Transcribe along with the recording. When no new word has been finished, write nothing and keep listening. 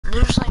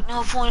there's like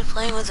no point in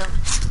playing with him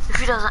if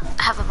he doesn't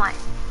have a mic.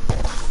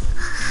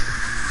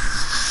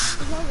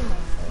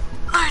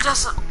 Oh, he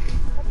doesn't.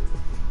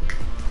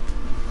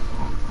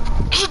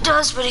 He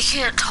does, but he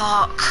can't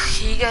talk.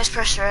 Can you guys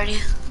press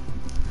ready?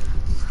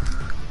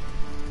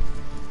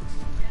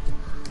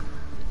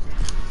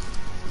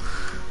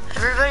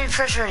 Everybody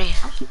press ready.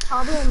 I should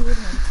probably unmute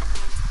him.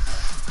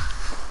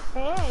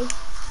 Hey.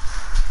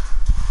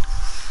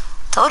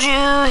 Told you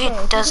he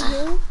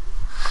doesn't.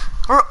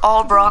 We're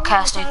all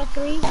broadcasting.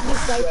 3, you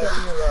swipe it.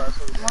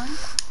 1,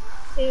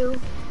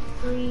 2,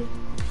 3,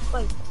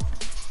 swipe.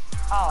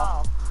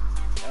 Oh.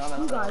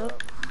 You got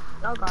it.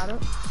 Y'all got it.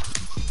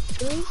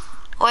 3.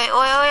 Wait. 1,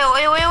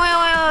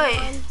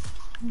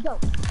 go.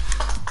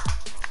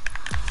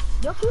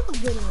 Y'all keep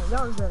forgetting it.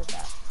 Y'all are good at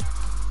that.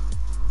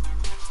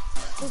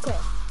 Okay.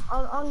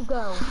 On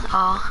go.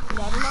 Oh.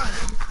 Never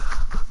mind.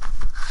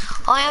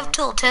 I have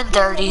till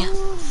 10:30.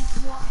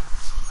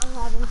 I'm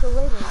having until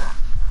later.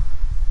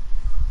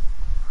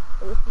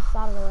 It's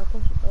Saturday, I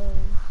think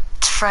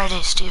It's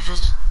Friday, Stephen.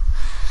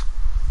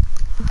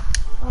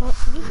 Do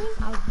you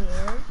think I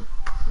dare?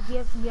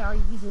 Are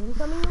you doing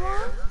something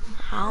wrong?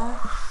 No.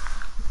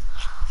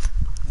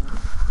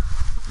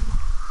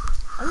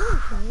 I'm really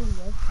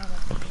curious kind of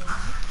thing.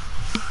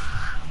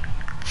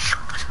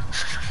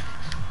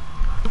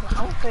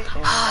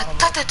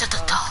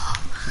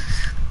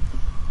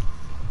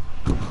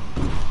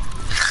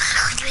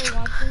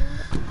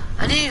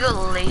 I need to go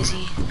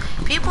lazy.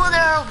 People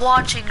that are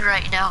watching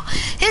right now,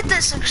 hit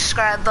the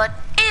subscribe button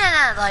and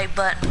that like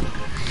button.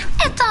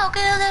 It's all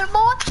good, little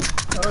boy.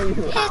 Oh,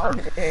 you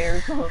out there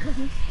or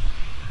something?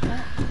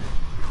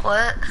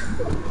 What?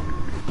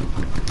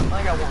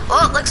 I got one.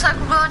 Well, it looks like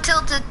we're going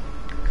tilted.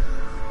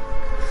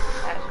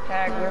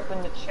 Hashtag rip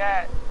in the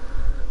chat.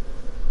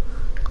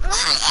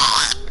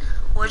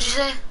 What'd you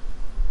say?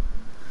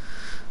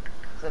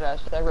 Said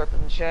hashtag rip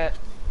in the chat.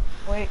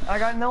 Wait, I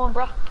got no one,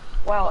 bro.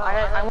 Wow,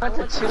 I went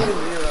to 2 to 0.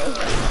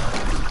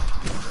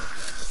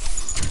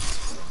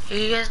 Are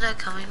you guys not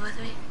coming with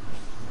me?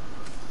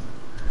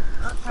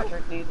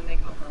 Patrick, do you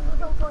think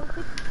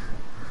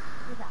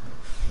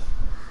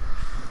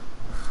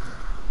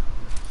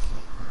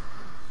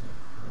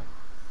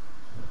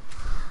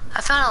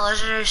I found a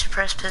legendary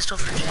suppressed pistol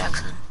for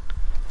Jackson.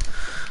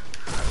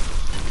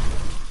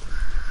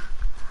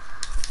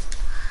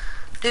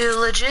 Dude,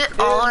 legit,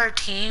 all our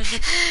team.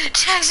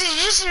 Jackson,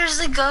 did you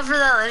seriously go for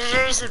that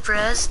legendary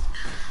suppressed?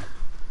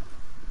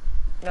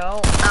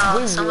 No.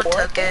 Oh, someone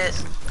took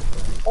it.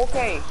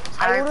 Okay,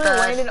 I literally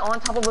landed on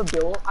top of a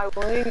building. I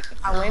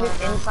landed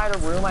inside a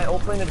room. I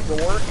opened the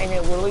door, and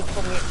it literally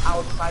put me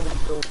outside the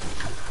building.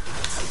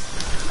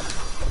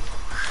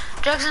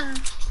 Jackson.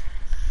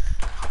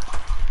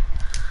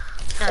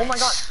 Nice. Oh my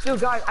god, dude,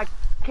 guys, I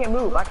can't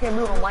move.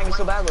 I'm lagging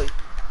so badly.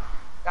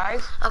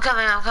 Guys? I'm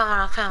coming.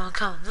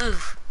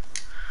 Move.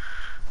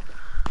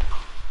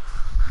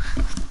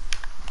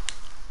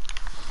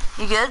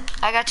 You good?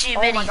 I got you a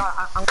mini. Oh my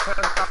god, I'm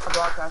gonna stop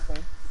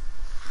broadcasting.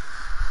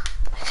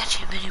 I got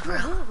you a mini, bro.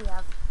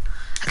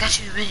 I got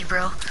you a mini,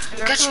 bro. I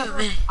got you a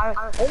mini.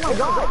 Oh my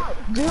god,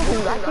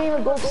 dude, I can't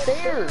even go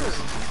upstairs.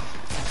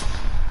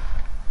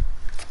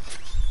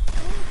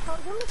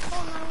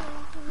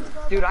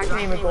 Dude, I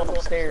can't even go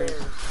upstairs.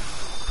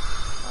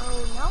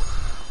 Oh, no?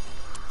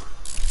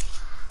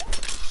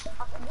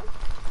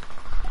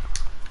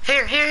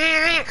 Here.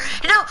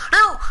 No.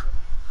 Oh.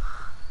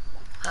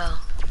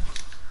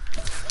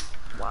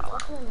 Wow.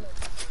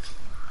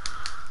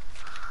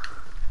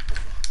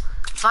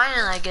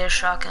 Finally, I get a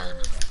shotgun.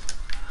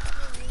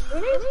 Who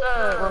needs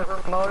the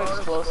remote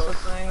explosive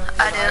thing?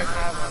 I do.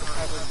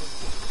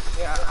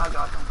 Yeah, I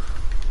got them.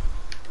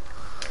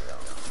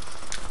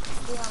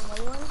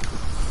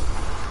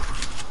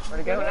 Where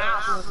to go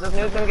now? This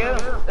news gonna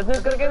get him. This news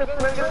gonna get him.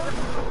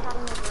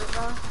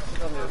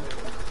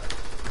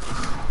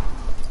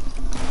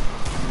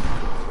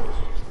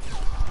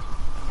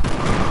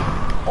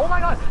 Oh my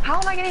god, how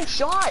am I getting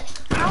shot?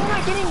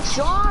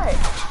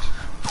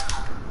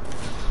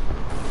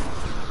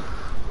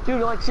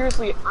 Dude, like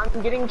seriously,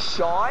 I'm getting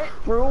shot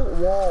through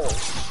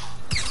walls.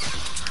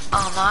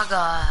 Oh my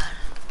god.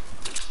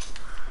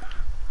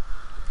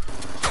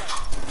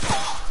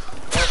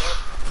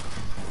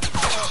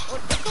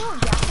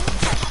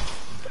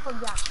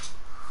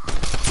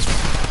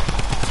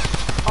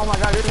 Oh my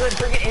god, there's a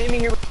freaking enemy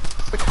here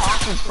with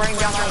toxins spraying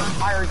down our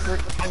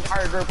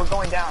entire group. We're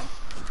going down.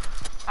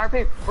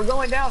 RP, we're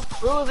going down.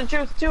 We're losing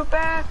troops too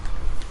fast.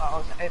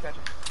 Oh, hey,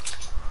 Patrick.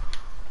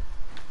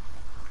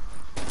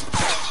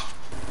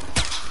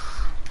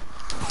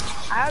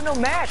 I have no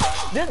match.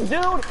 This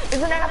dude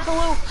is an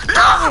absolute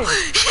No!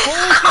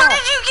 Holy How cow.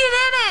 did you get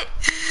in it?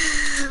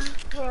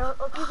 Here,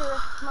 let's use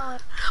this. Come on.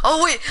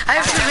 Oh wait, I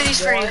have 2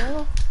 minis for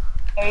you.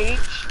 1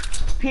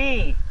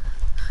 HP.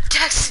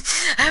 Jackson,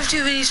 I have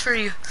 2 minis for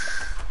you.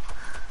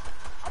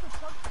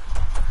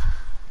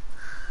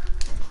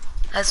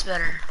 That's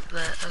better,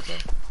 but okay.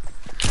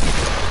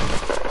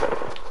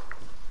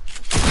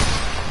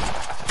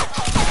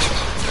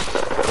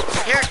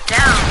 You're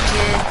down,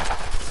 kid.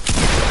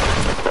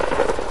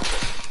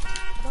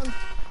 Don't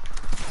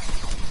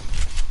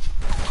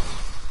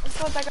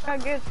what that guy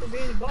gets for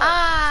being a boss.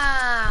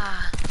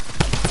 Ah!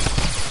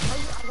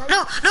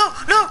 No, no,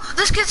 no!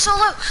 This kid's so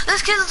low!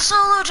 This kid's so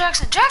low,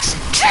 Jackson! Jackson!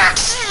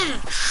 Jackson!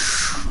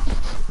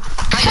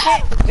 I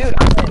can't, dude,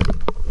 I'm in.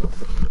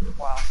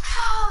 Wow.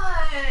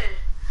 God!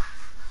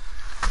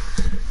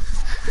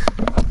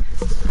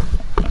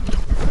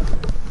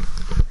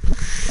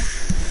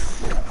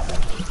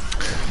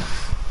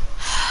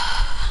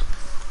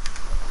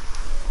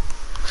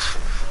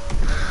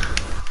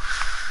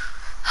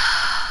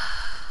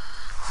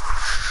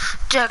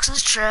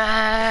 Jackson's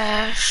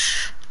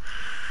trash.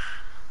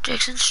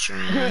 Jackson's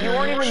trash. Dude, you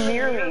weren't even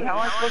near me. How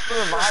am I supposed to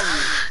revive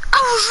you? I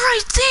was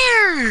right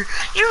there.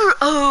 You're.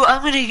 Oh,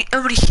 I'm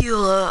gonna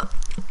heal up.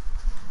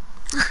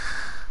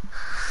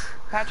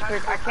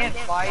 Patrick, I can't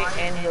fight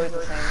and heal at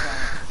the same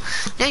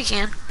time. Yeah, you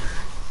can.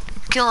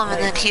 Kill him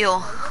and then heal.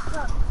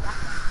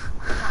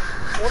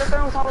 What if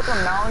I'm on top of a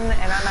mountain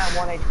and I'm at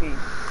 1 HP?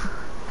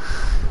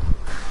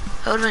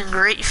 That would've been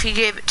great if you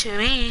gave it to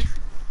me.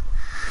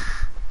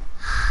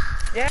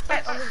 Yeah.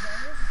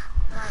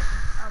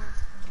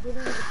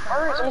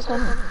 Alright, almost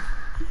done.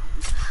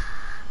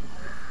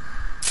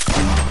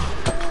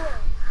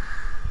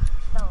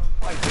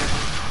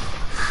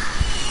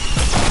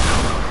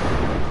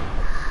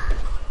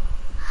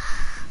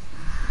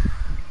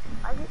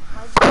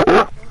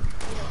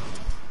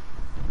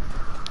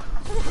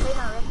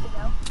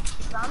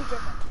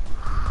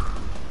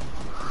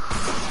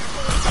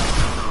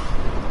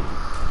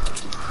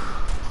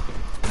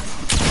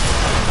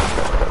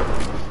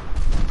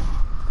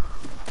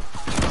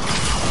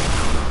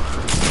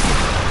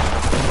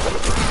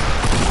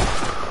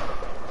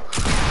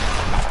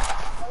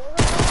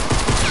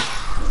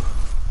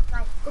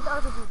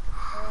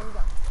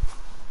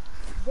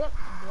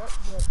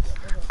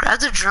 Grab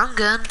the drum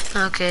gun.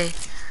 Okay.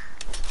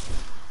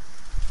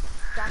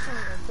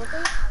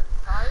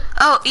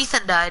 Oh,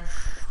 Ethan died.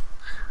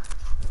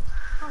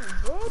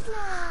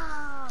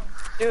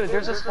 Dude,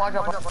 there's a squad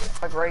up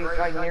like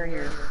right near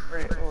you.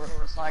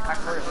 It's like I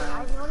heard it.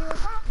 I know he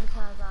was that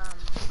because I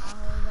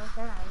was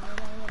there.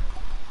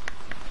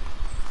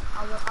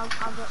 I'll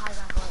get high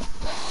ground for it.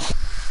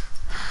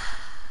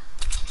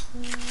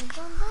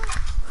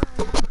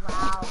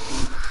 Wow.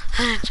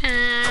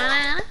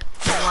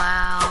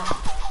 Wow.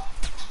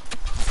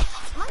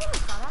 Am I gonna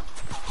start that?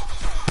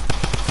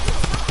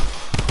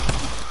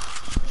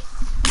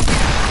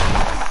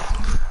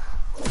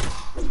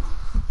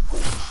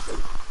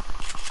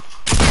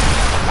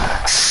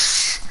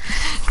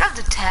 Grab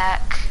the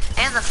tack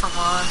and the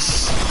FAMAS.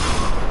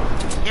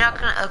 You're not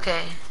gonna.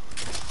 Okay.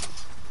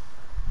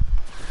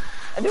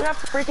 I do have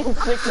freaking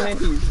 6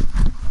 minis.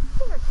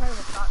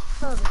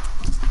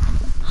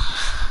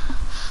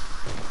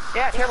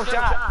 Yeah, terrible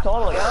shot.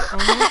 Totally. Yep.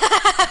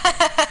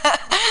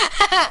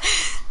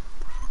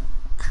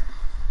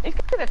 These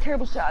guys are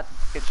terrible shots.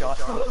 Good shot.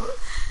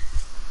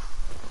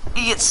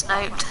 You get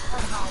sniped.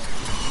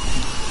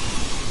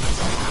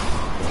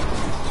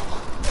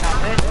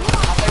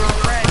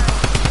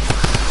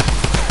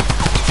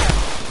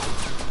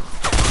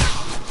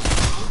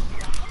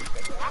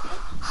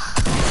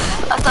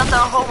 I thought they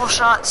were horrible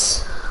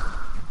shots.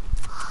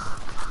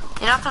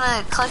 You're not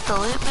gonna collect the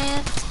loot,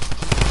 man?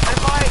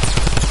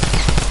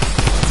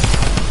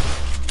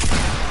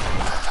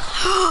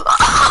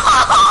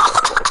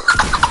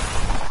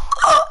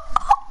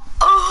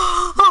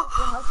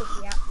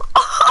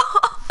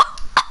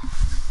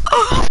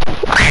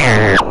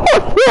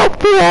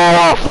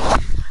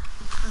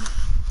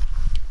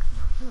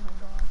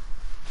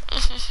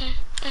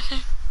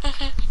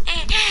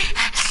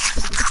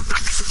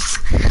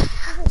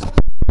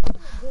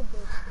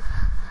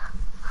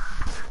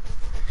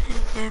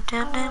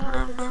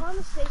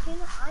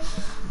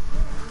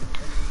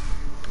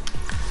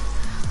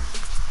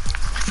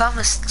 If I'm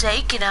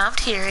mistaken, I'm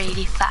tier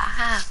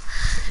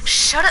 85.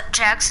 Shut up,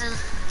 Jackson.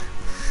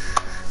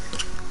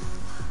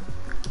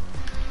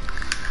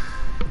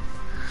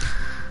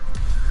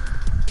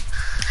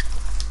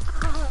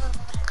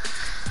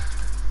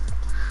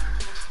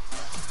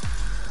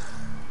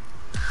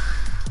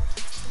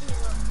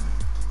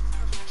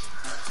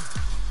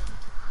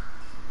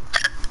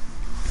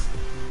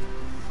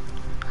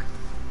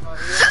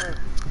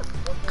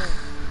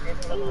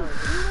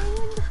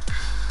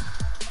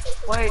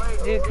 Wait,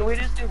 dude, can we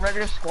just do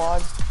regular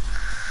squad?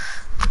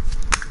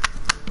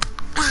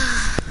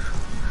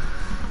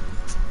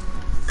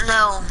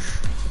 No.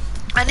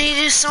 I need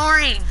to do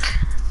soaring.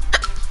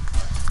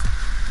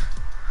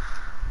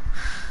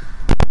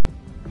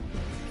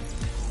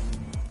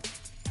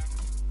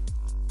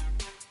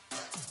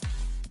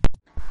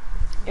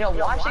 You know,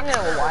 watching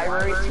a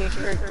library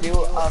teacher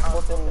do a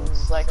flipping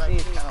sexy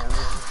is kind of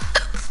weird.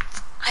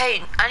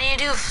 Hey, I need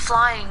to do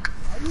flying.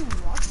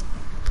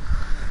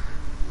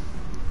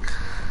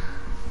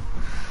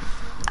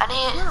 I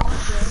need.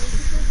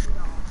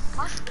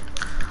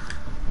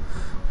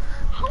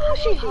 How is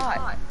she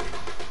hot?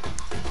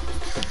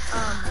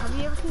 Have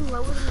you ever seen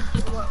Lois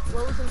and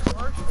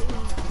George?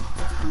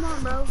 Come on,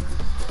 bro.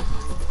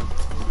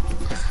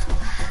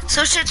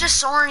 So shit, just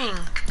soaring.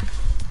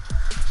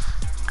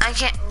 I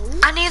can't.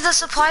 I need the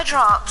supply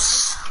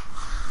drops.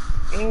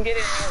 You can get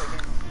it here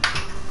again.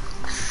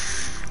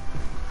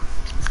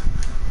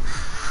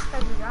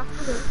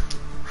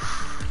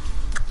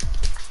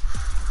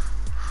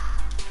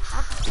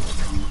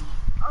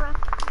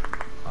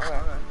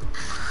 Okay.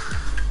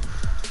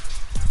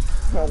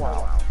 Oh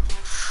wow.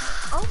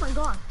 Oh my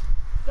god.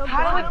 Yo,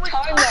 How do we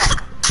time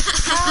that?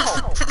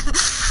 How?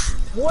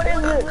 What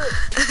is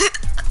it?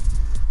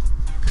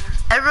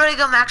 Everybody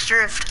go max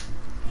drift.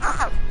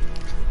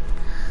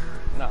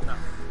 No.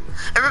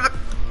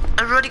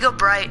 Everybody go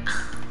bright. Oh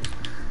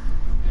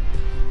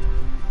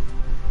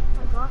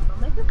my gosh,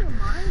 don't make up your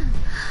mind.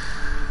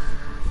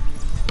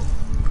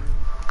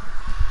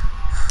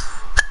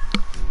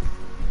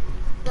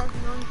 There's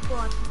no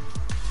squad.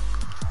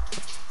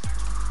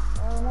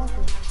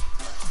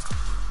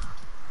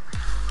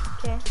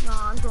 Okay, no,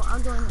 I'm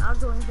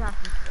doing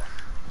Jackson's squad.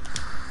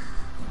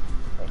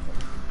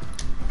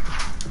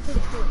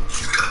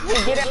 Hey,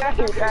 get out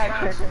of here,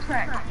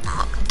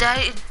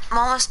 Daddy,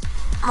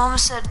 Mama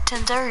said 10:30.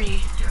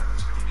 Yeah,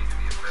 that's when you need to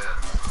be in bed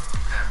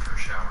after a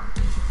shower.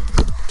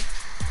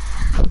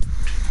 Or you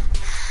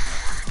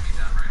can be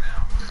done right now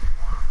if you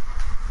want.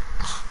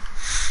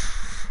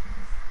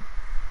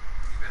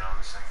 You've been on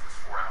this thing for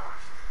 4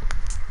 hours.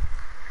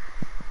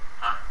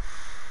 Huh?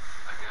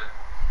 That good?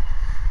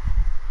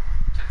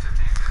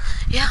 10:15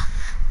 good? Yeah.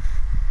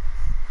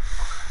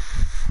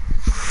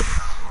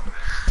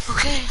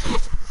 Okay.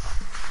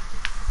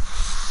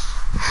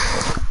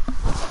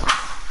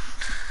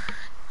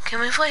 Can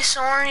we play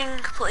soaring,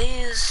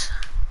 please?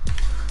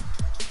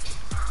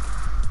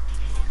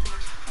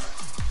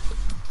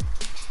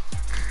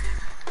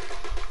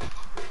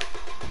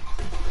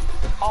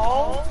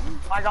 Oh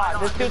my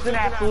god, this dude's an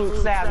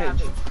absolute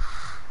savage.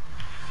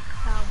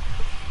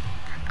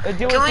 Can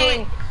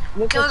we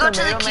go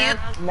to the cube?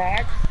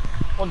 Max,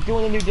 while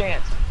doing a new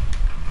dance.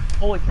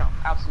 Holy cow,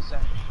 absolute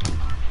savage.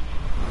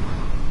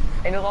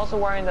 And he's also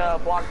wearing the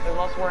road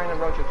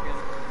trip skin.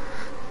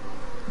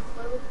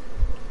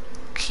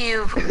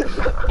 Cube.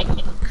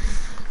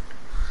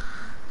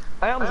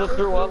 I almost just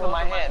threw up in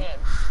my head.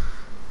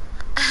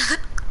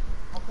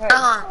 Okay.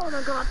 Oh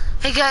my god.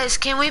 Hey guys,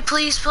 can we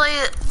please play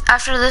it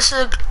after this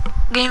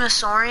game of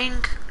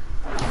soaring?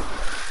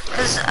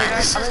 Cause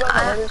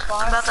I'm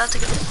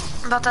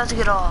about that to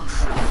get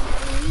off.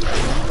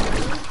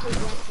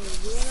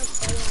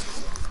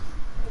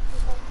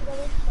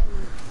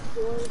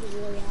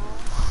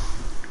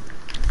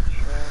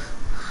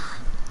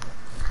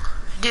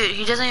 Dude,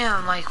 he doesn't even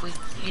have a mic.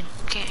 He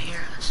can't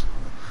hear us.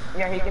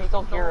 Yeah, he can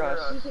still hear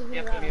us.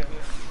 Yep, yeah.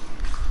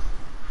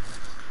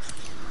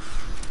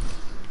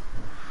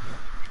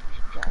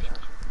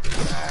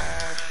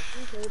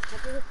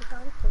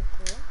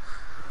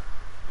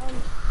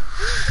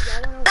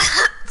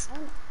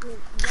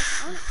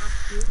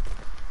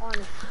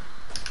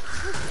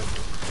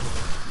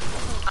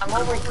 I'm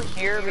over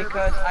here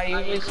because I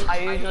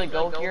usually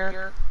go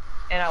here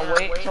and I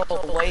wait till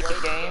late the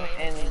game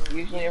and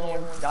usually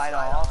everyone's died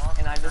off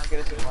and I just get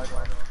a supply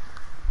drop.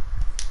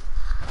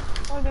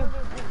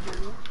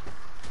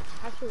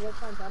 Actually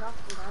worked my butt off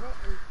and got it,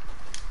 and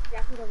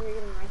Jackson's over here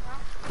getting my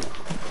hat.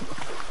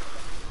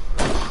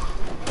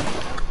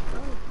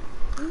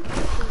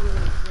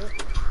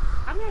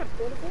 I've never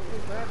played a bit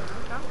in forever,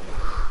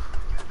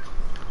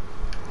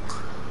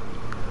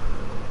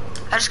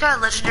 I just got a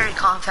legendary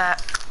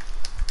compact.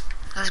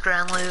 That's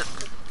grand loot.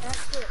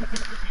 That's it.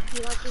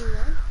 You like your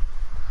lunch?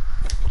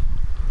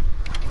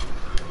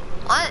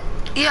 What?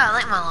 Yeah, I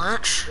like my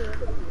lunch. I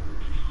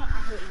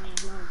hate my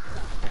lunch.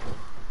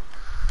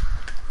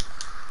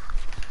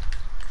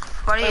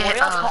 Why do you Wait, what hate? do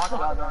y'all talk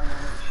about during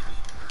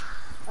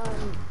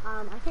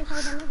I can't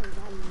talk about nothing.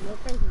 I have no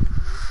friends in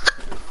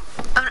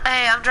my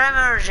Hey, I'm driving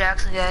over to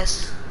Jackson,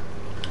 guys.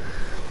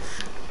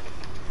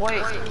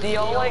 Wait, do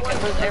y'all like,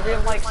 does every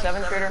like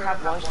 7th grader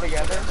have lunch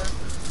together?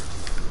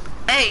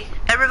 Hey,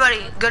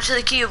 everybody, go to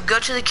the cube. Go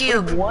to the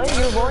cube. What?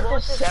 You're going to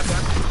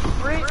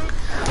 7th grade?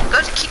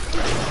 Go to cube.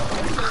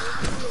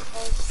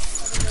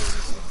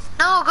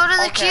 No, go to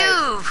the Okay.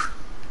 cube.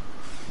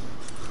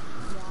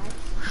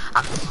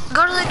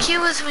 Go to the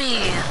cube with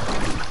me.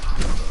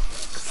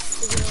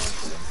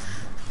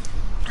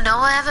 No,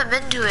 I haven't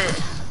been to it.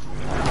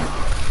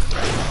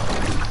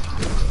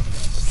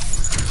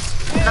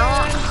 No.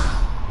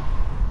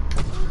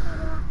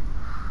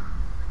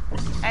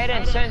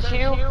 Aiden, since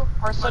you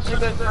are such a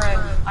good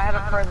friend, I have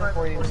a present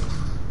for you.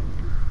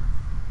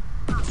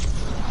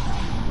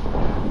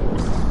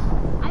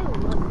 I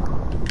love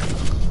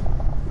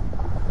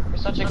You're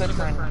such a good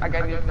friend. I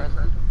gave you a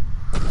present.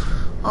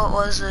 What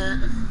was it?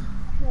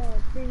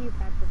 the preview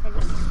pad for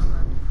Peggy.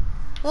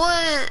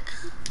 What?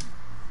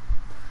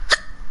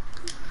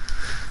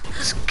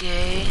 That's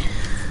gay.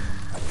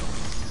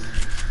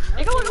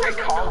 You don't look very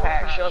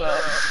compact, shut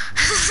up.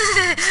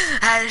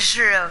 That is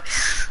true.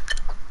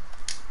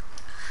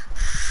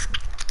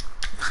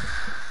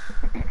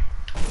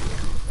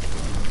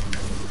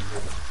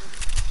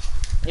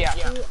 Yeah.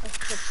 Do a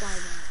supply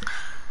bag.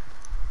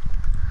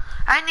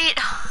 I need.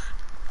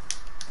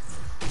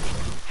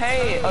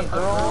 Hey, a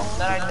girl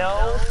that I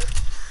know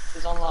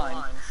is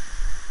online.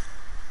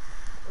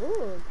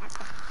 Ooh, that's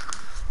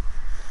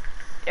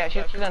Yeah,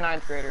 she's a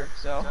 9th grader,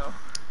 so.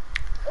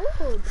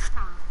 ooh, that's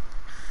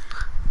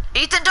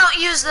Ethan, don't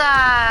use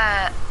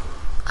that.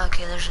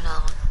 Okay, there's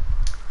another one.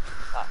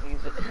 Not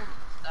use it.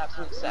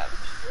 Absolute savage.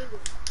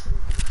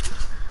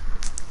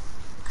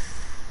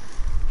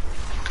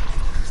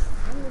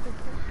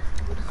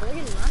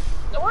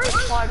 So where's the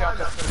fly drop?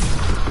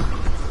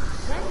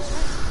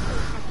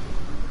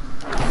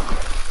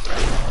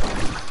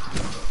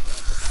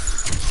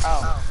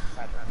 Oh.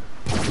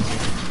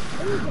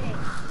 Okay.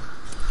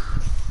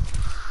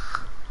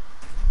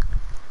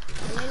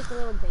 I made us a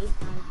little bass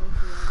line, don't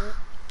you love it?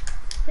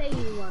 Say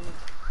you love it.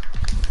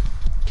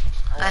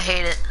 I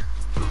hate it.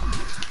 I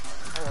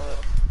love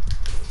it.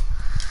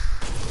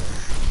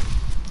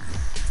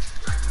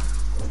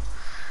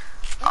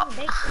 Oh,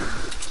 bass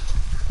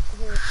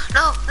line.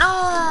 No, no!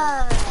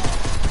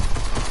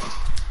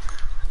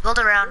 Build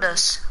around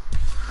us.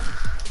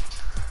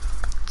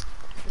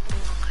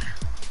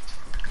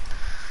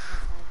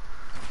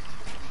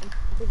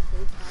 Big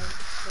bass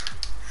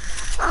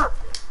line.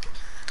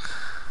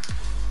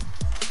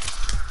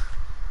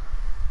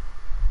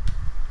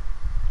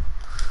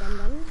 And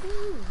then do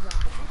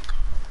that.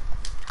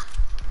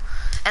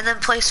 And then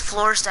place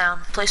floors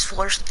down. Place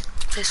floors.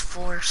 Place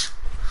floors.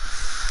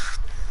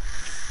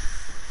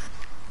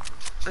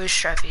 Where's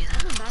Trev,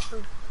 Ethan? I'm back for.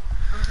 Oh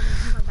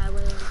my god,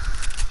 wait.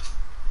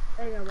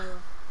 There you go, wait.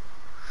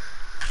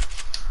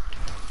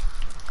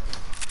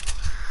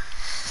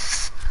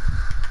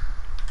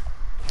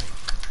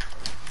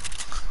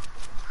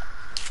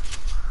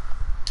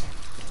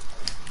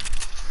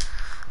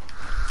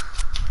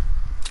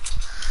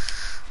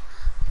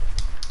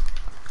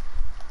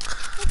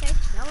 Okay,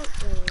 now we're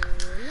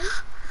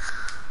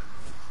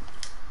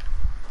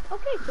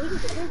okay, so we can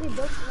seriously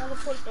build another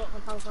portal on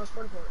top of our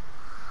portal.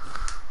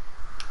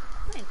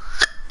 Nice.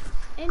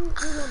 And we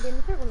won't be in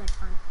the circle next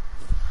time.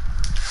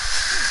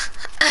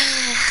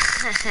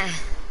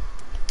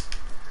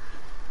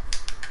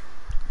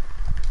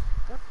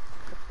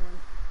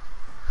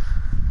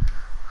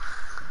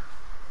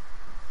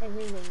 And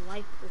we will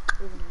like this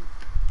building.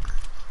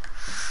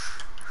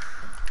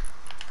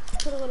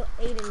 Put a little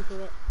 8 into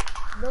it.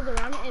 Build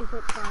around it and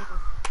put triangles.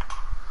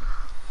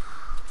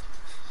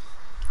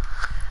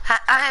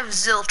 I have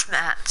zilch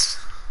mats.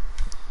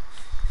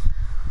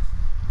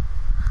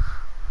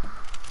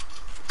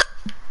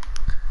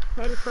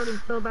 My head is hurting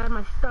so bad,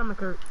 my stomach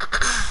hurts.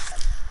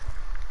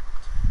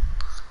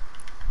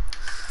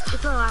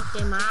 It's my last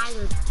game, my eyes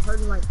are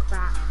hurting like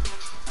crap.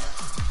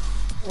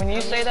 When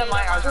you say that,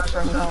 my eyes are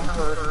starting to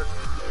hurt.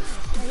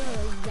 I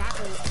know,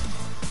 exactly.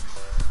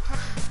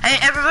 Hey,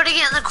 everybody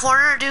get in the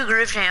corner and do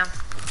groove jam.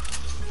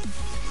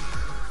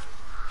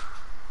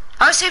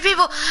 Oh, I see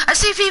people! I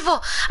see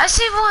people! I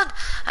see one!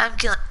 I'm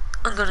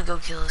gonna go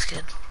kill this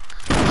kid.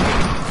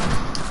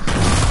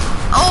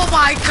 Oh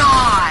my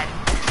god!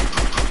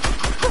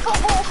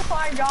 Oh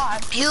my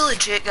god! He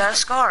legit got a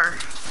scar.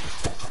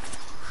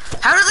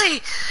 How do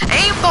they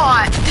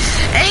aimbot?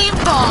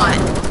 Aimbot!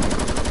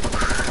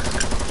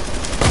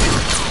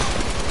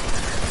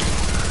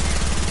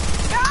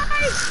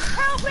 Guys,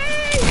 help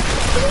me!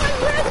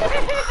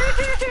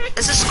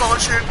 It's a skull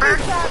trooper,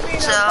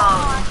 so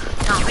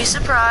don't be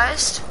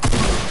surprised.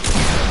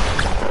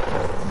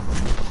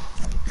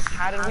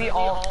 How did we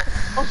all...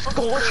 A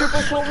skull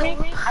trooper killed me?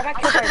 I got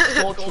killed by a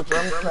skull trooper,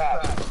 I'm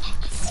trapped.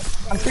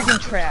 I'm freaking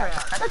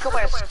trapped. I got killed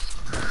by a skull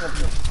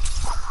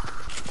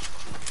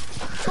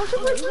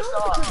trooper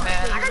sucks,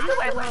 man. I got killed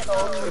by a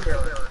skull trooper.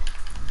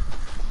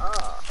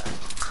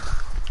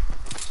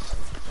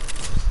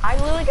 I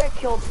literally got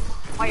killed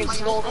by a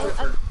skull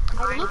trooper. I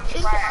looked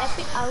into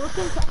Epic, I looked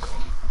into...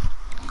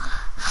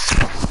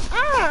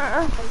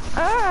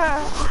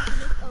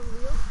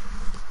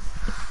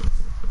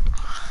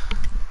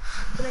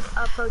 To make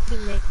a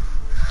protein mix.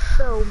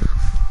 So,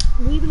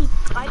 we've been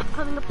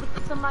coming up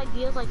with some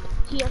ideas like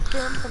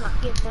TSM, but not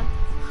TSM.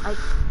 Like,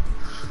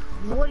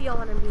 what do y'all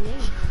want to be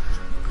named?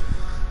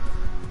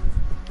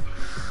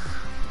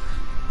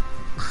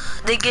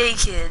 The gay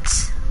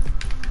kids.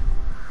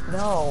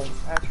 No,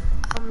 Patrick.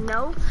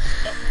 No?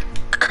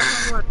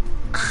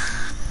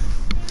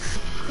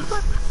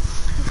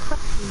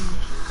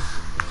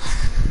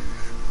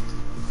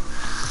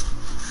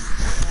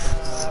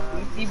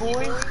 Beastie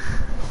Boy?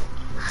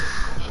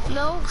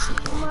 No?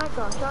 Oh my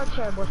gosh, y'all are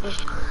terrible at this.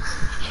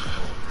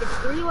 It's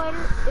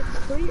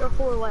 3 or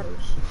 4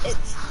 letters.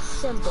 It's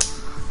simple.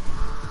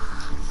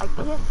 Like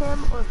TSM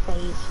or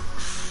phase.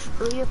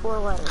 3 or 4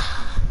 letters.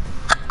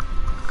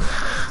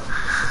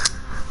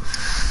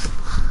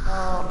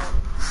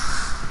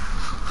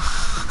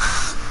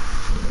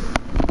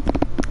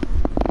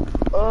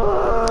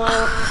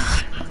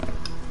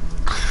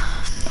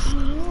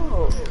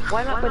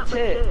 Why not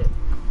Petit?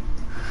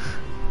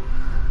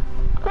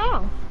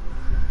 No.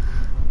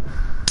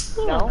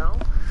 No?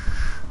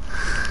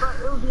 But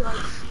it would be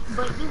like,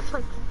 but it's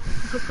like,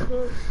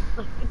 Petit,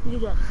 like, if you do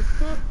that,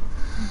 Petit,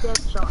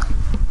 Deadshot.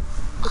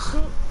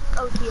 Petit,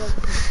 OTS.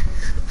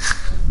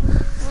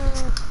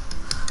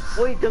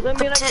 Wait, does that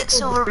mean I Petit get to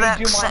Silverback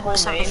redo my whole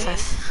name?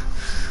 75.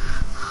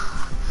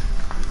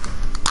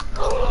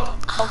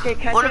 Okay,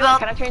 can What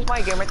about- I change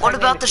my gamer tag What name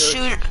about to the Church?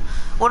 shooter?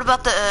 What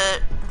about the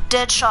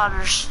dead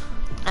shotters?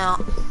 No.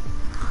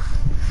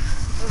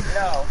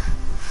 No.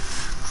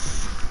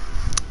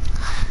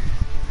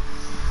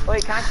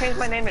 Wait, can I change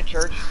my name to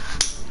Church?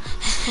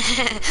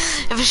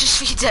 If it's just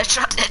be dead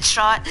shot, dead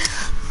shot.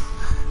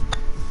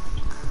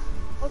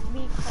 Supposed to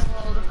be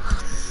called.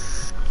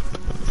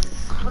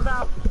 What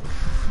about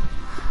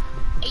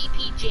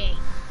APJ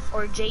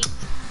or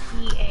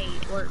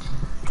JPA or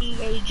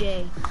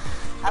PAJ?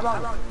 How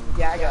about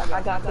Jaga?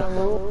 I got the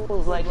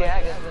moves like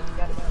Jaga.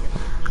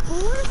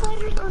 Four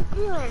letters or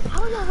three letters?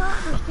 How are y'all not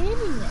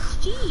understanding this?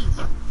 Jeez.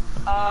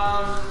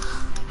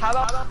 How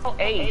about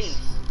Ace?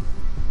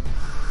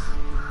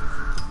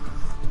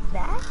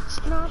 That's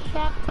not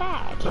that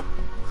bad.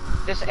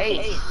 Just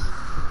Ace.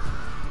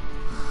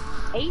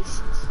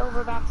 Ace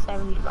Silverback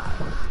 75.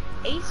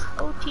 Ace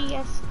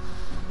OTSD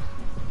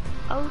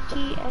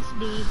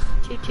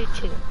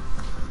 222.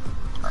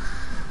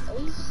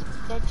 Ace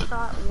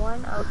Deadshot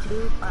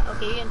 1025.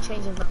 Okay, you can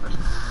change those numbers.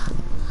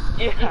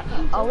 Yeah,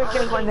 I'm gonna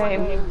change my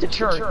name to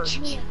Church.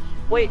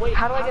 Wait,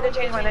 how do I get to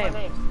change my name?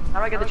 How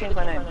do I get to change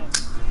my name?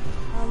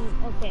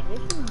 Okay, this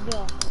is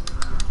the...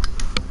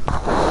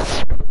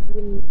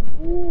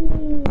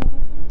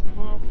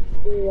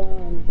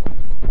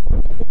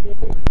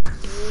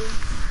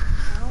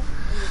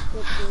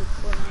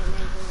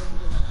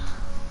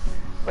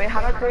 Wait, how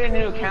do I create a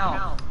new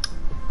account?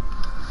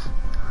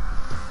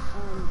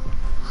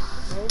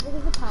 Over to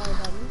the power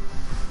button,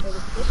 go to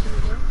switch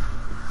user.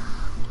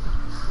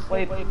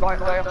 Wait, do I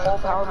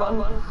hold power button?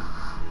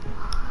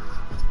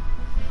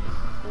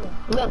 Yeah.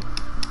 Look,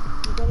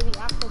 you go to the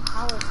actual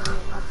power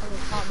thing up on the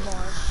top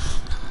bar,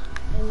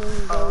 and then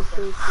you go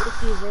to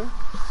switch user.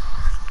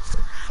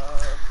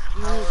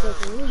 And then you click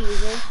new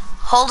user.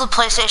 Hold the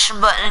PlayStation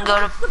button and go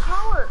to. The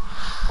power!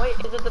 Wait,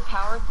 is it the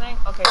power thing?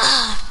 Okay,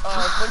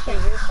 switch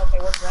users. Okay,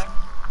 what's next?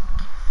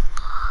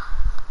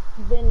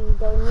 Then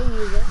go new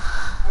user,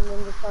 and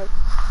then just start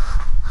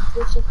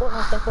switch the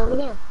Fortnite stuff over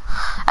there.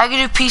 I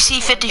can do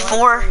PC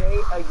 54.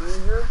 Create a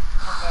user?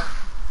 Okay.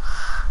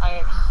 I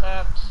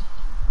accept.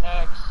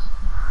 Next.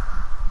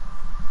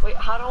 Wait,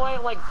 how do I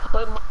like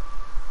put my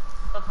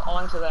stuff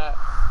onto that?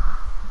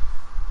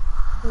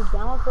 You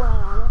download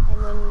Fortnite on it,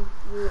 and then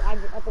you add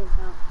your Epic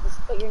account. Just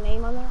put your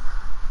name on there.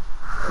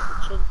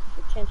 It should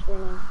transfer your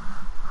name.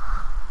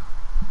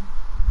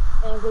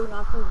 And it'll give you an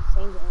option to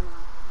change it or not.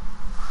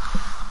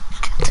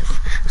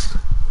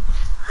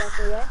 That's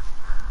it, yeah?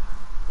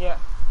 Yeah.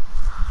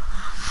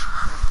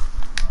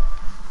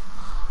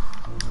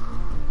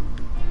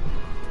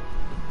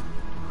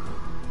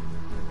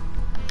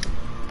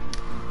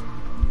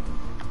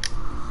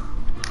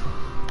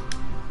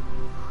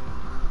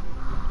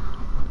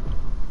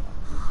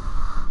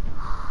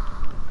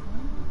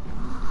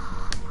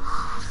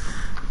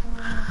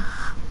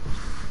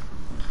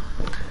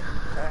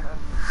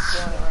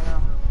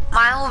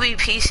 Mine will be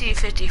PC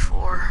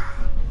 54.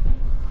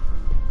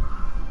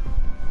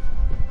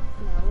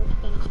 No,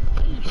 it's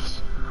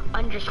Ace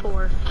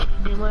underscore.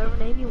 Do whatever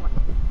name you want.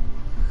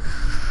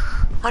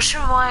 What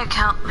should my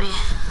account be?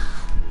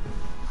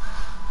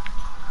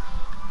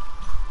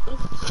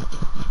 Ace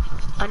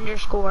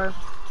underscore.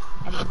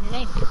 And then your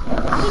name.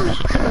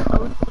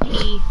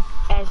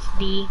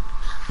 OTSD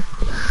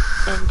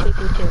and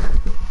 222.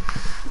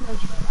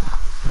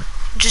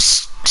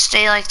 Just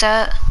stay like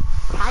that.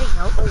 I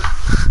know.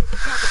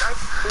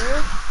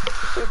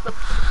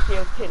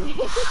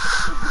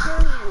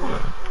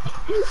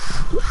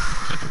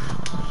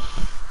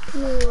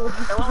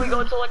 And when we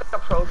go into like a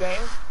pro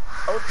game,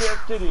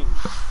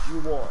 otsd222's, you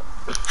won.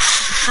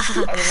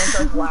 And everyone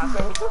starts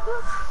laughing.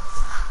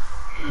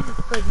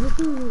 Like, this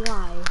is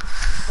why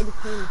I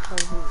became a pro.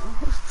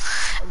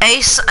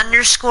 Ace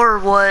underscore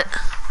what?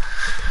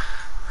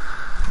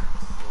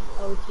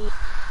 OTV.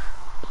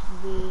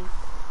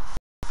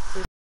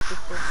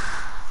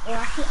 Are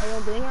you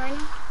doing it right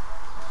now?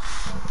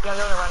 Yeah, I'm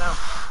doing it right now.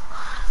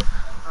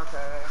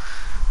 Okay.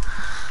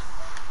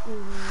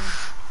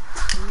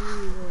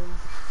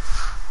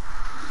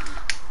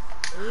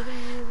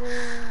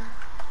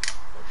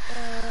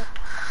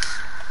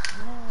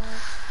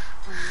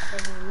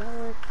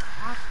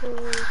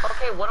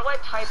 Okay, what do I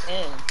type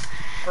in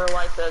for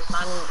like the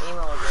sign in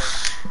email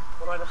address?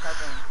 What do I just type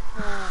in?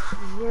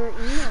 Your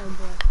email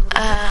address.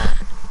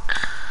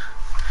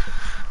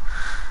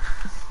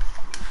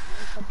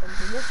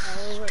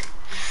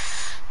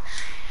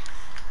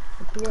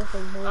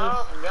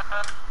 Oh my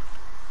god.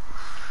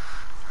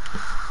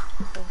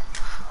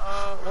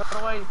 What do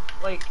I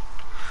like?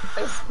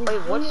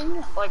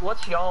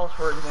 What's y'all's,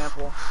 for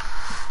example?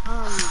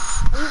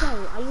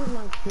 I use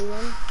my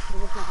Q1,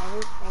 it's not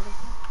always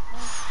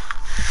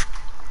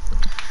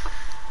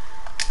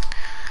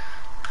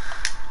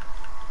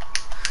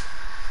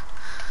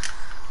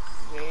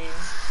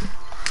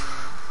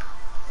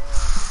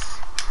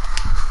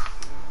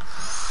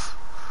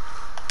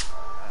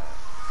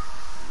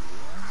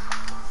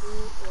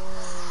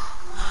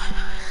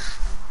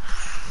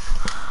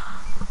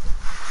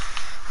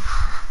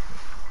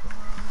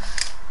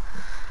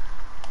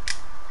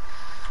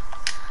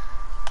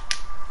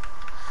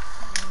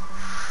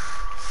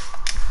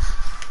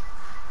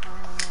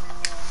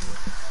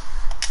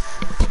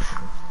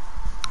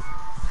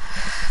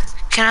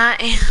Can I?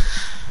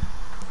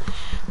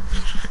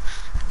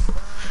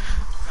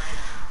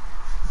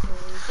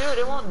 Dude,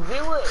 it won't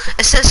do it.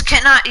 It says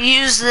cannot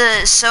use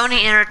the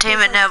Sony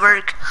Entertainment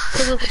Network.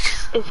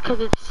 It's because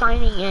it's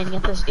signing in. You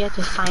have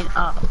to sign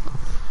up.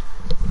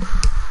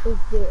 Let's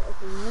do it.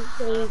 Okay, let's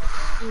say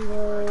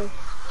English,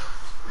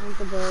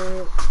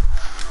 Antidote.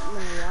 No,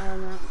 why am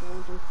I not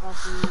going to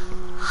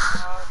fucking...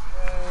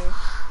 Okay.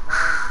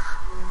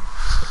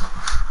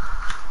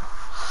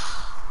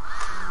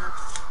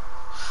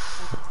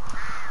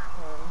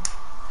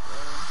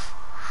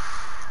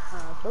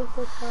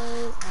 Social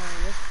code,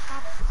 this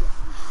top,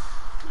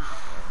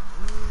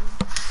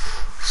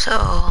 So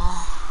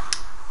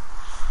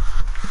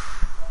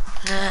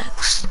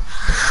next,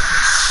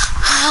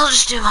 I'll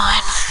just do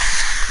mine.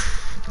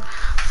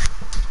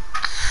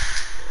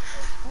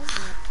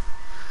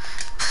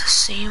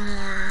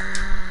 Seymour.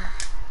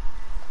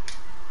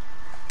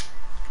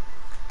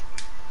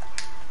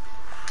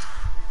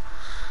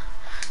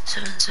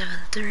 Seven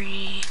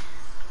 773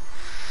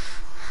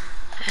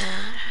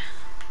 and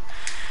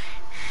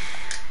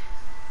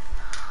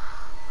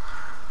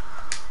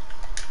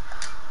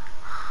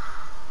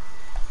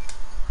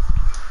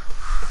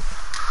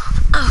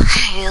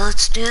okay,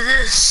 let's do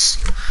this.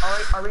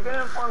 Are we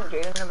gonna inform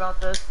Jaden about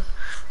this?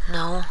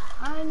 No.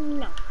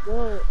 no.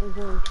 Well, we're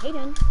going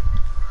Hayden.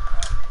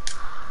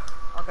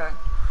 Okay.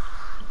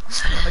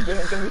 So,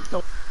 Jaden's gonna be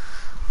so.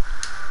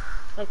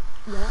 Like,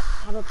 what?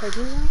 Have a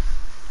protein now?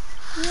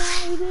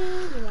 Yeah, we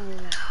did.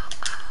 Yeah.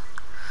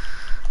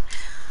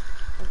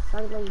 Like,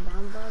 started like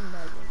down bad,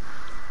 but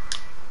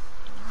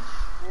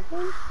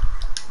okay.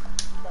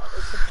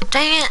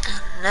 dang it.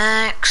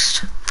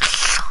 Next.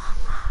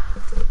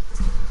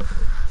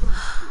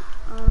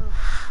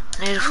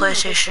 Need a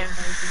PlayStation.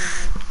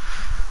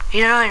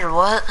 You know your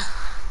what?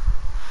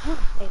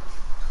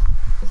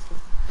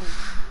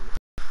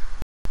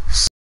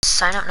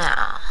 Sign up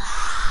now.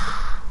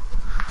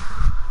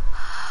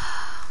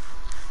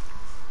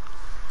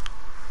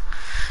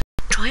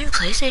 Join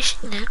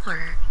PlayStation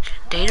Network.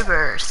 Date of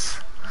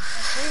birth.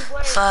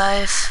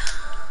 5.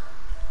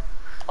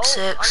 Oh,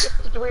 6.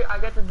 I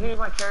get to do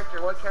my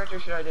character. What character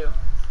should I do?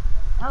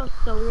 That was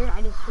so weird.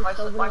 I just switched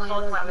over to My my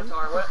soul's other my phone.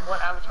 avatar.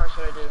 What avatar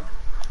should I do?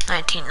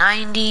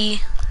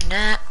 1990.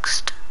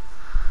 Next.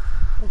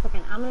 One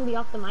second. I'm gonna be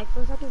off the mic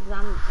for a second because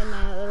I'm in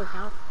my other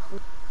account.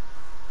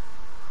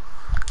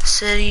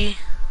 City.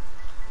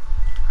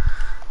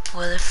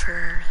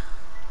 Weatherford.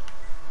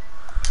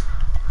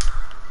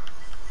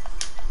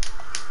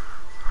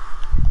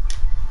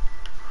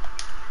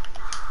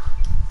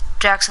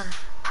 Jackson.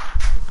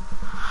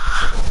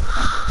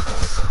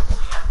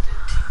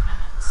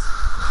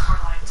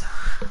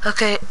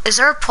 Okay, is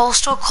there a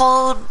postal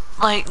code,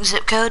 like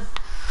zip code?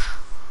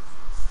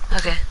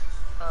 Okay.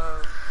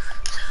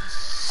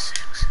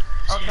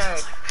 Okay.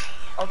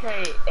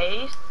 Okay,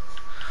 Ace.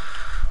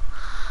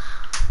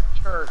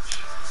 Church.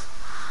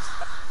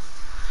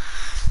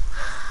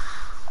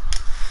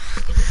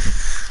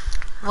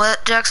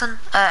 What, Jackson?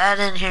 I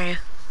didn't hear you.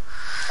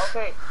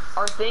 Okay,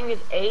 our thing is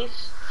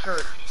Ace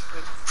Church.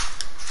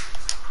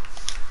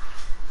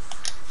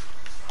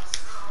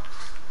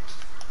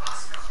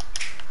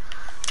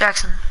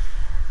 Jackson.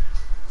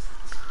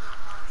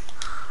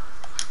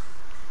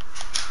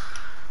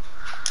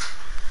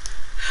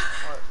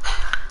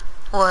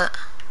 What?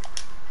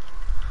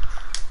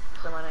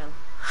 Say my name.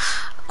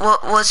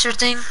 What's your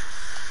thing?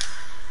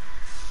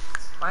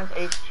 Mine's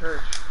Ace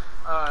Church.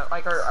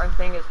 Like our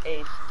thing is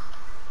Ace.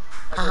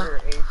 Like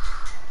we're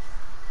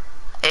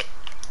Ace.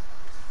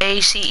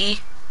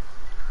 ACE?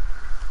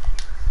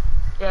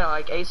 Yeah,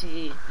 like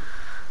ACE.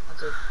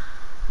 That's it.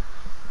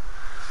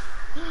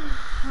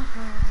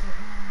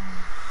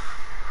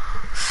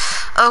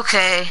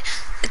 Okay.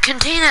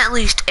 Contain at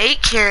least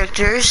 8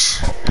 characters,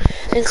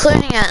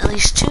 including at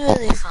least 2 of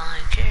the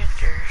following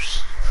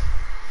characters.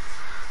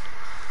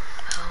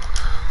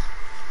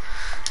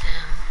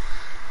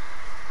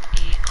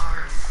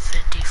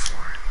 OOMER54.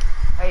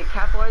 Hey,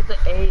 capitalize the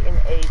A in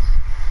Ace.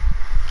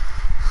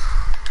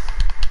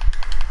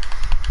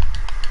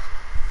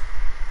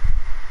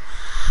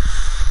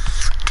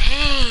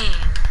 Dang.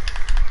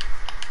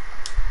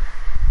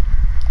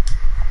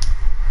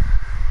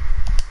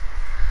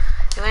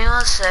 Give me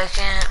 1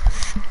 second.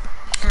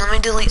 Let me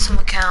delete some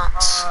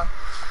accounts.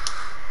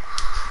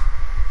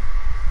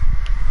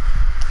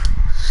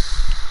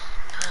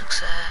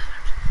 Accept.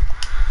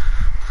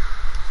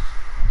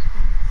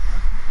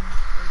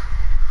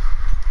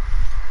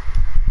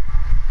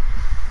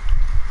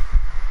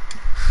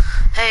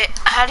 Hey,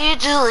 how do you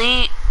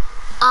delete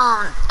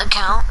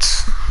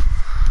accounts?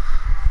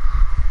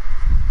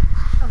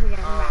 Oh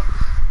yeah, I'm back.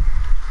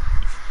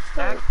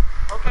 Jack?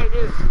 Okay,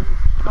 dude.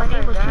 My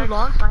name was too Jack,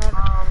 long, so I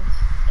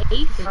have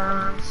Ace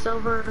and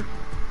Silver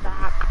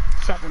back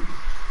 7.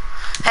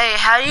 Hey,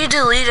 how do you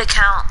delete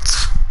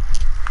accounts?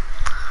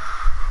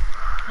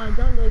 Don't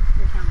delete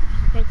the account.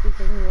 Just in case it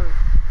doesn't work.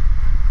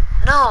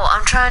 No,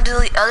 I'm trying to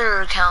delete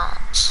other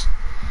accounts.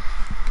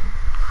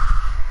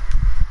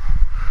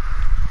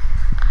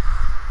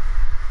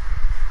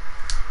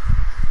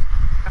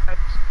 Guys,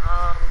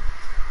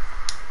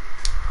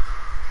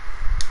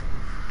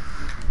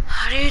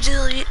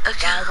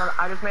 Okay. Guys,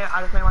 I just made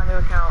my new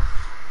account.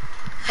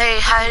 Hey,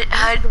 hide.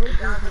 Guys,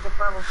 like,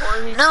 before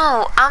you-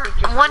 No,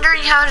 I'm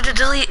wondering how to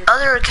delete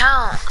other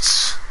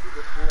accounts.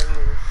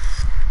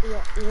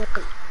 What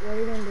are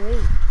you gonna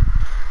delete?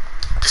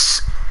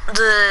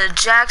 The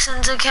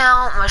Jackson's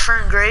account, my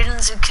friend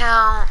Graydon's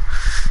account,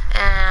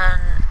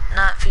 and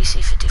not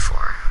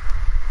PC54.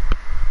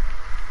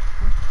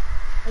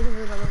 I can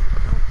delete all those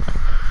accounts.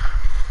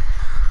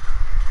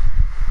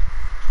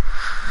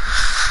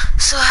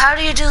 So how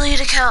do you delete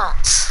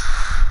accounts?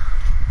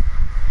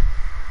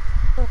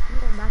 Oh, can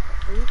you go back up,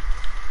 please?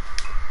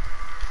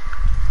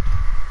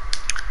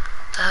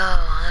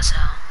 Oh, that's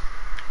how.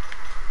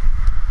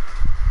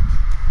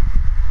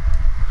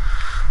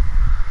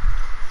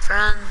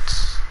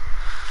 Friends,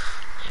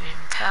 maybe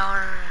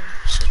power,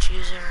 switch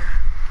user.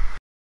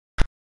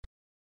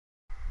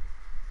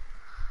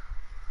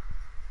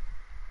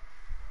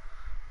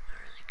 Don't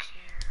really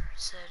care.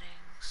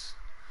 Settings,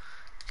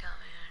 account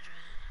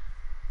management.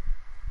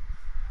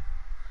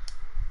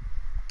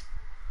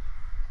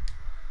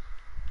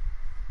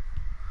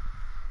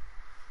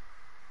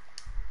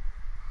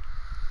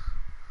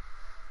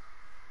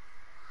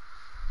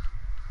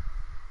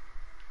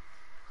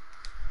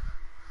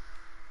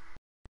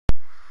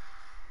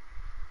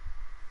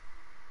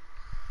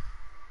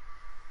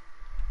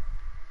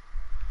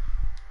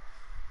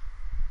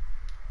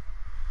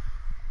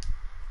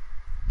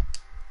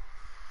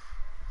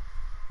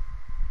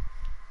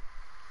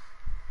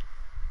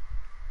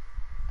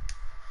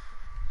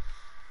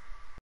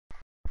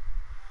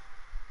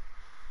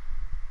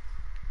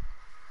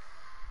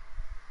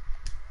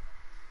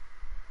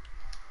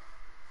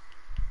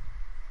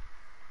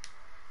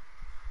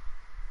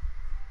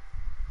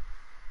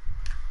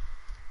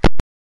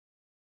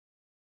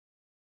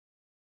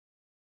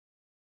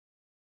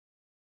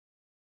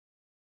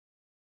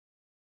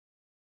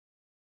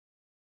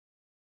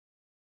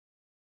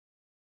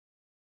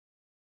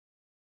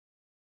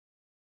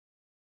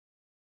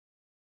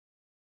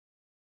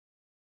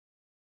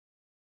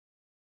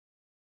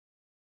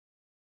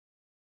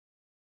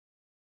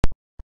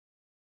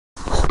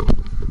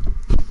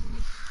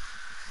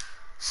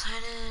 Sign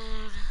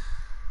in.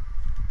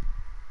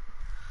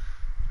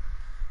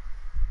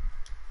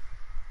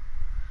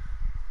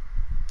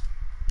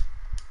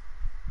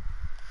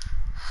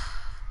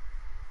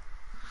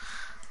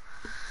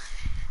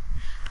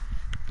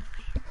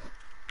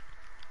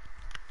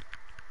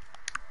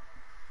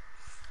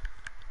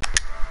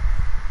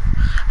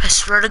 I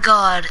swear to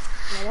God,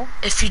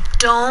 if you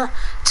don't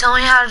tell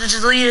me how to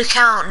delete an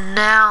account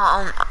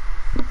now,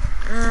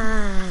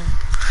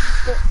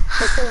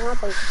 What's gonna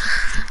happen?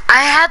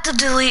 I had to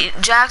delete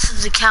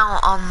Jackson's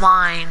account on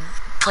mine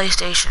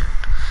PlayStation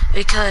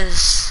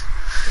because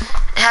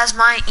it has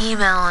my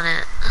email in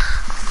it.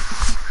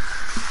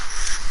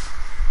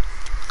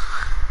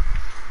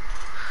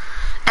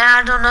 And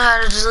I don't know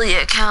how to delete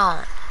an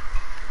account.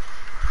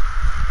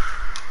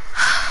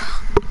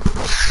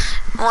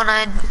 When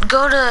I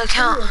go to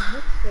account,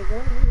 Okay, go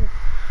ahead.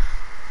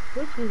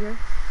 Switch user,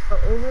 go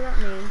over that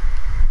name.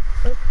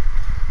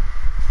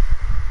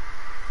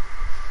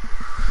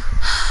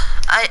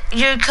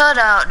 you're cut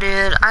out,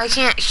 dude. I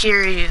can't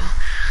hear you.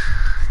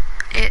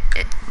 It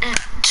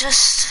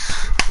just.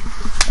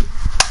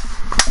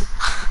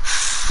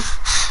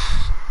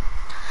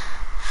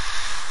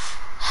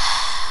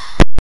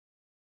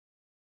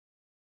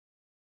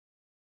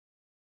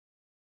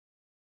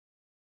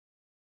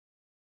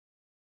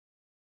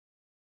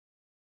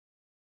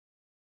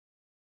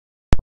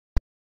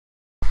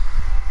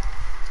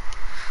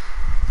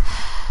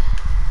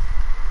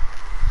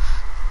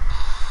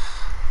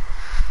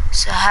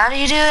 So how do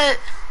you do it?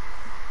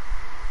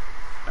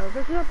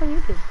 Look it up on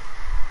YouTube.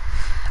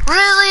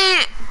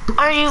 Really?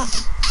 Are you?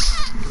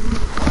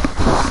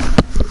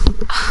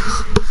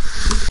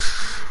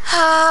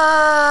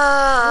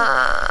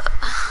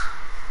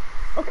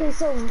 Okay,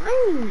 so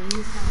my name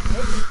is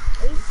right?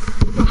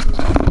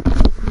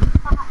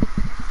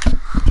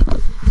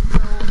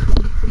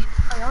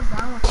 Are y'all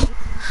down with it?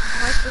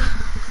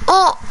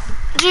 Well,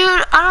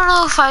 dude, I don't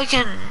know if I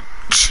can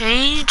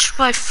change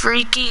my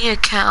freaking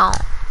account.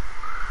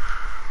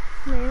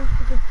 No, you're not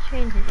supposed to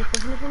change it. If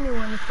there's a new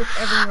one, it's just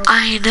everything over.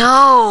 I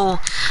know.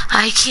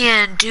 I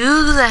can't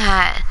do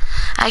that.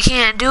 I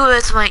can't do it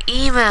with my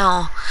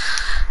email.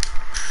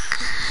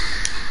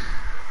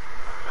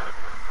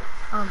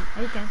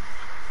 You can.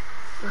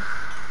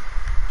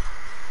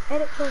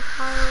 Edit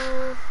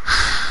profile.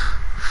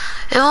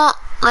 It won't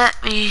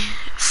let me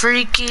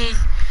freaking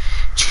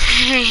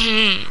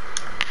change.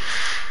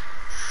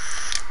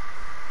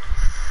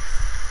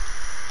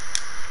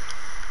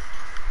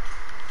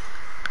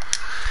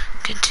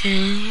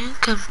 Continue,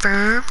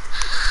 confirm.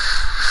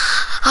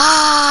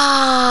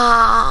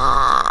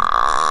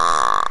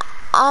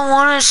 I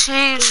want to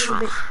change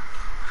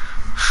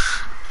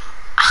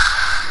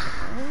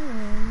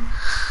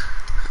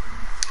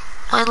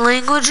my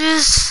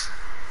languages.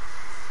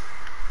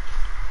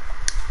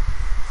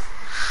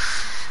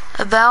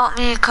 About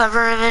me,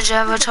 cover image,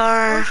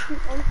 avatar.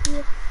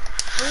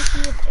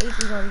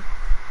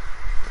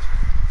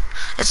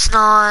 It's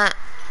not.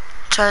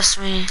 Trust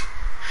me.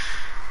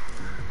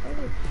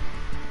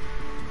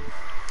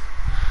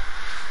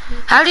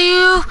 How do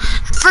you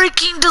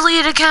freaking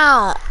delete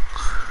account?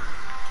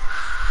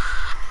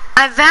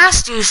 I've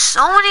asked you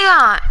so many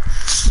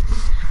times.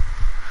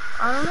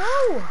 I don't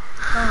know.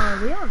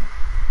 Yeah.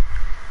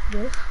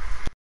 This.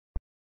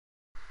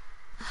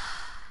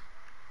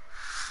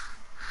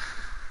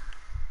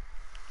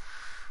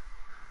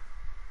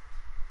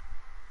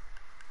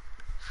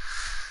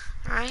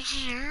 Right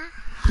here.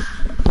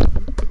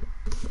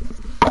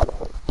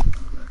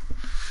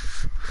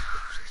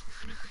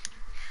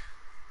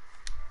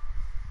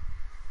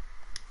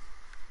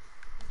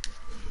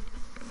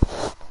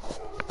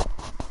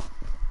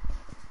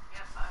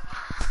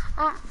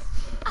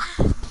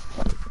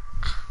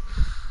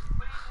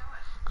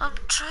 I'm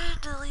trying to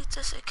delete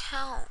this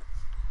account.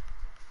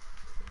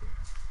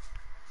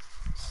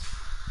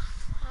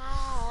 I don't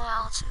know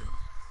how to.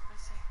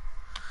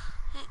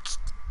 It's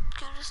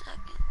give it a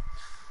second.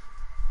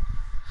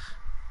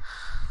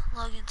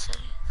 Login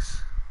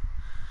settings.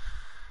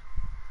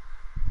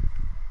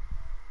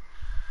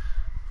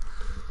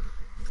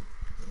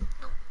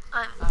 No,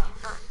 I'm not.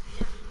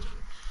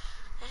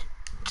 It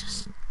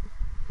just.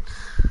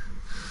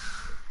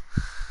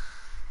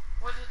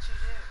 What did you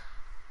do?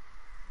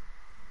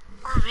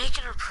 We're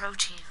making a pro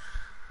team.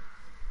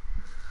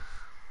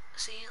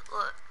 See,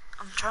 look,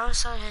 I'm trying to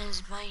sign in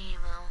as my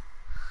email,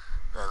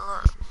 but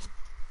look,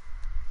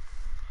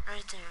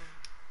 right there.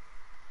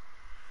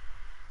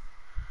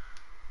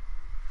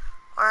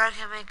 Or I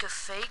can make a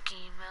fake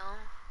email.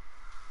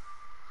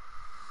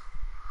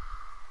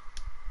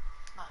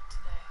 Not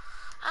today.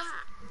 I'm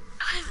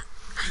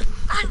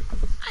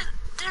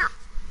there.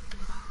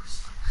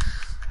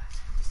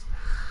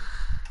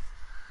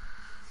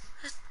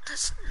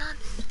 That's not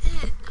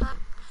it. I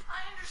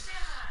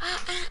understand that.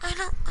 I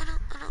know.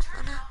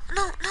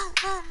 No. Don't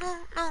tell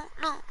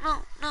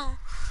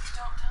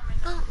me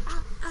No.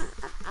 no.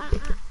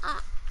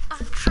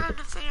 I'm trying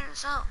to figure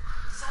this out.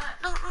 Son.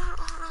 No. I'm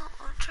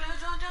trying.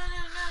 No.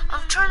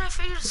 I'm trying to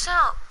figure this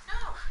out.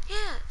 No.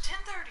 Yeah.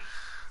 10:30.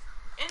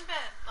 In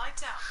bed.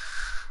 Lights out.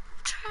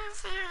 I'm trying to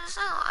figure this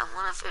out. I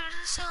want to figure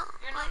this out.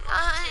 You're not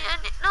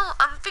Like, no,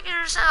 I'm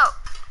figuring this out.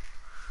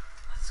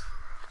 That's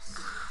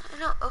gross.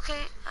 No,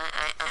 okay. I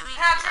mean,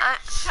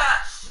 Patrick,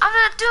 shush. I'm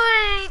not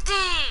doing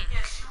anything.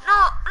 Yes, you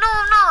No,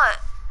 I'm not.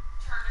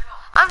 Turn it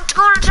off. I'm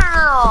going to turn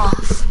it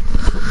off.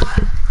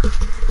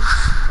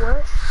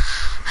 What? I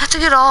have to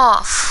get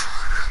off.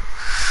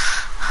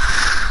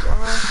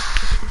 Why?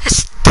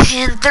 It's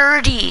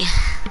 10:30.